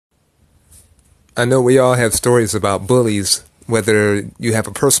I know we all have stories about bullies, whether you have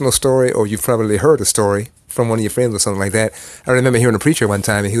a personal story or you've probably heard a story from one of your friends or something like that. I remember hearing a preacher one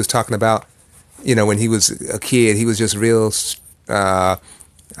time, and he was talking about, when he was a kid, he was just real, shall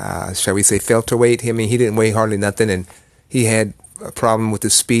we say, welterweight. I mean, he didn't weigh hardly nothing, and he had a problem with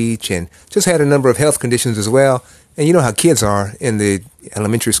his speech and just had a number of health conditions as well. And you know how kids are in the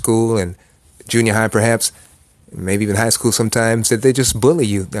elementary school and junior high, perhaps, maybe even high school sometimes, that they just bully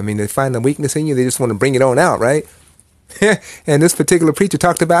you. I mean, they find a weakness in you. They just want to bring it on out, right? And this particular preacher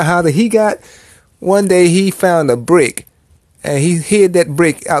talked about how that one day he found a brick, and he hid that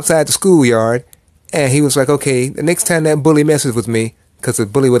brick outside the schoolyard. And he was like, okay, the next time that bully messes with me, because the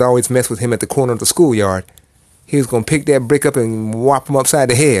bully would always mess with him at the corner of the schoolyard, he was going to pick that brick up and whop him upside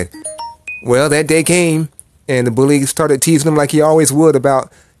the head. Well, that day came, and the bully started teasing him like he always would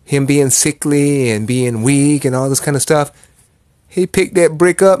about him being sickly and being weak and all this kind of stuff. He picked that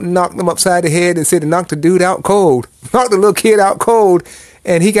brick up and knocked him upside the head and said to knock the dude out cold. Knocked the little kid out cold.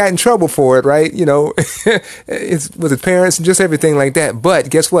 And he got in trouble for it, right? It's with his parents and just everything like that. But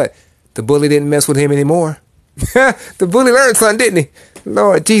guess what? The bully didn't mess with him anymore. The bully learned something, didn't he?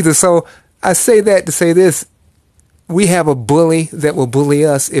 Lord Jesus. So I say that to say this. We have a bully that will bully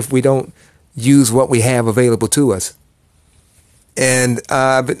us if we don't use what we have available to us. And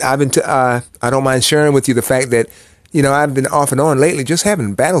I don't mind sharing with you the fact that, I've been off and on lately just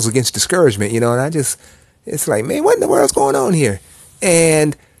having battles against discouragement, and it's like, man, what in the world's going on here?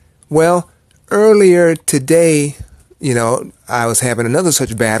 And, well, earlier today, I was having another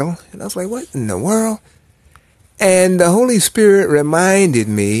such battle, and I was like, what in the world? And the Holy Spirit reminded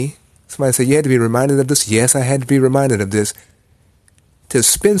me, somebody said, you had to be reminded of this? Yes, I had to be reminded of this, to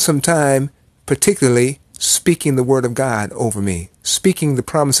spend some time particularly speaking the word of God over me, speaking the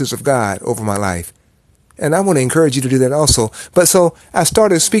promises of God over my life. And I want to encourage you to do that also. But so I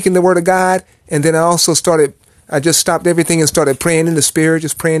started speaking the word of God, and then I just stopped everything and started praying in the Spirit,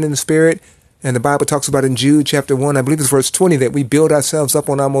 just praying in the Spirit. And the Bible talks about in Jude chapter 1, I believe it's verse 20, that we build ourselves up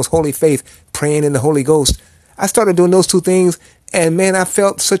on our most holy faith, praying in the Holy Ghost. I started doing those two things, and man, I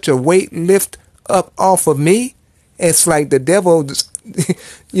felt such a weight lift up off of me. It's like the devil,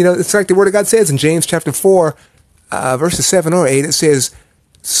 it's like the word of God says in James chapter 4, verses 7 or 8, it says,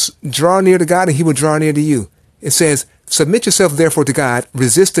 draw near to God and he will draw near to you. It says, submit yourself therefore to God,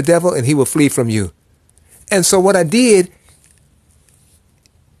 resist the devil and he will flee from you. And so what I did,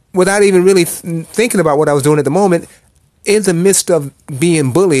 without even really thinking about what I was doing at the moment, in the midst of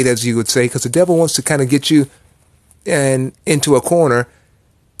being bullied, as you would say, because the devil wants to kind of get you into a corner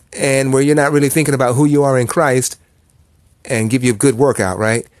and where you're not really thinking about who you are in Christ and give you a good workout,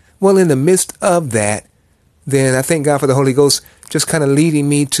 right? Well, in the midst of that, then I thank God for the Holy Ghost just kind of leading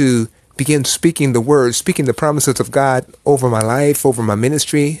me to begin speaking the word, speaking the promises of God over my life, over my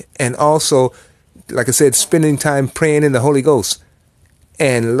ministry, and also, like I said, spending time praying in the Holy Ghost.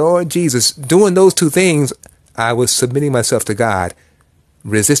 And Lord Jesus, doing those two things, I was submitting myself to God,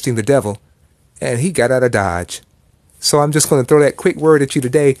 resisting the devil, and he got out of Dodge. So I'm just going to throw that quick word at you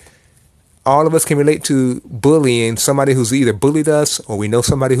today. All of us can relate to bullying, somebody who's either bullied us, or we know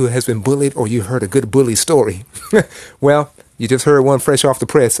somebody who has been bullied, or you heard a good bully story. Well, you just heard one fresh off the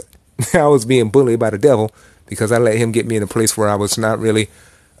press. I was being bullied by the devil because I let him get me in a place where I was not really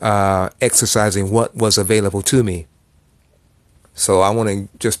exercising what was available to me. So I want to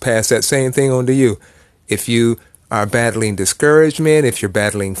just pass that same thing on to you. If you are battling discouragement, if you're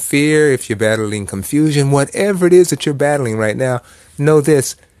battling fear, if you're battling confusion, whatever it is that you're battling right now, know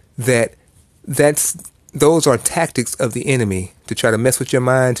this, those are tactics of the enemy to try to mess with your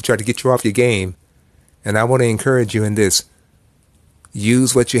mind, to try to get you off your game. And I want to encourage you in this.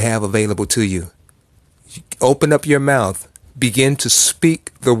 Use what you have available to you. Open up your mouth. Begin to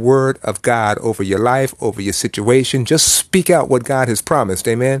speak the word of God over your life, over your situation. Just speak out what God has promised.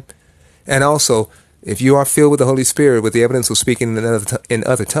 Amen. And also, if you are filled with the Holy Spirit, with the evidence of speaking in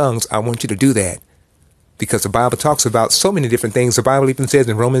other tongues, I want you to do that. Because the Bible talks about so many different things. The Bible even says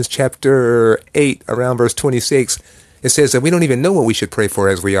in Romans chapter 8, around verse 26, it says that we don't even know what we should pray for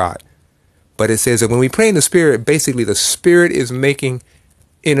as we ought. But it says that when we pray in the Spirit, basically the Spirit is making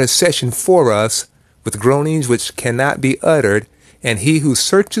intercession for us with groanings which cannot be uttered. And he who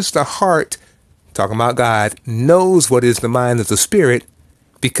searches the heart, talking about God, knows what is the mind of the Spirit,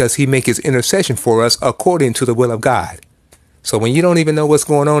 because he makes his intercession for us according to the will of God. So when you don't even know what's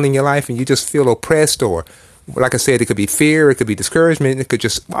going on in your life and you just feel oppressed, or like I said, it could be fear, it could be discouragement, it could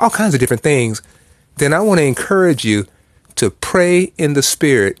just all kinds of different things, then I want to encourage you to pray in the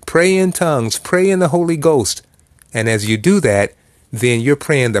Spirit, pray in tongues, pray in the Holy Ghost. And as you do that, then you're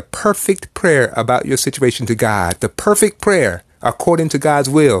praying the perfect prayer about your situation to God, the perfect prayer according to God's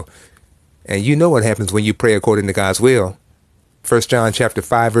will. And you know what happens when you pray according to God's will. 1 John chapter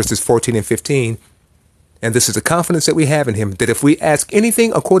 5, verses 14 and 15. And this is the confidence that we have in him, that if we ask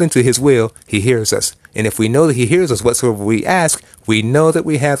anything according to his will, he hears us. And if we know that he hears us whatsoever we ask, we know that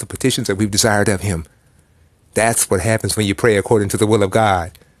we have the petitions that we've desired of him. That's what happens when you pray according to the will of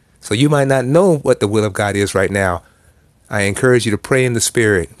God. So you might not know what the will of God is right now. I encourage you to pray in the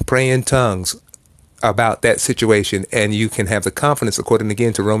Spirit, pray in tongues about that situation, and you can have the confidence, according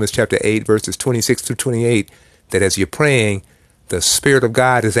again to Romans chapter 8, verses 26 through 28, that as you're praying, the Spirit of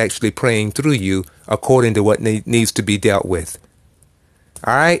God is actually praying through you according to what needs to be dealt with.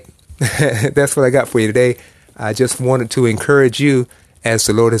 All right? That's what I got for you today. I just wanted to encourage you, as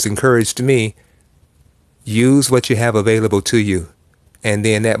the Lord has encouraged me. Use what you have available to you. And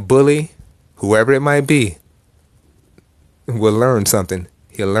then that bully, whoever it might be, will learn something.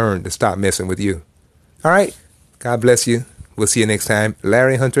 He'll learn to stop messing with you. All right? God bless you. We'll see you next time.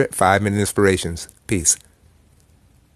 Larry Hunter, 5 Minute Inspirations. Peace.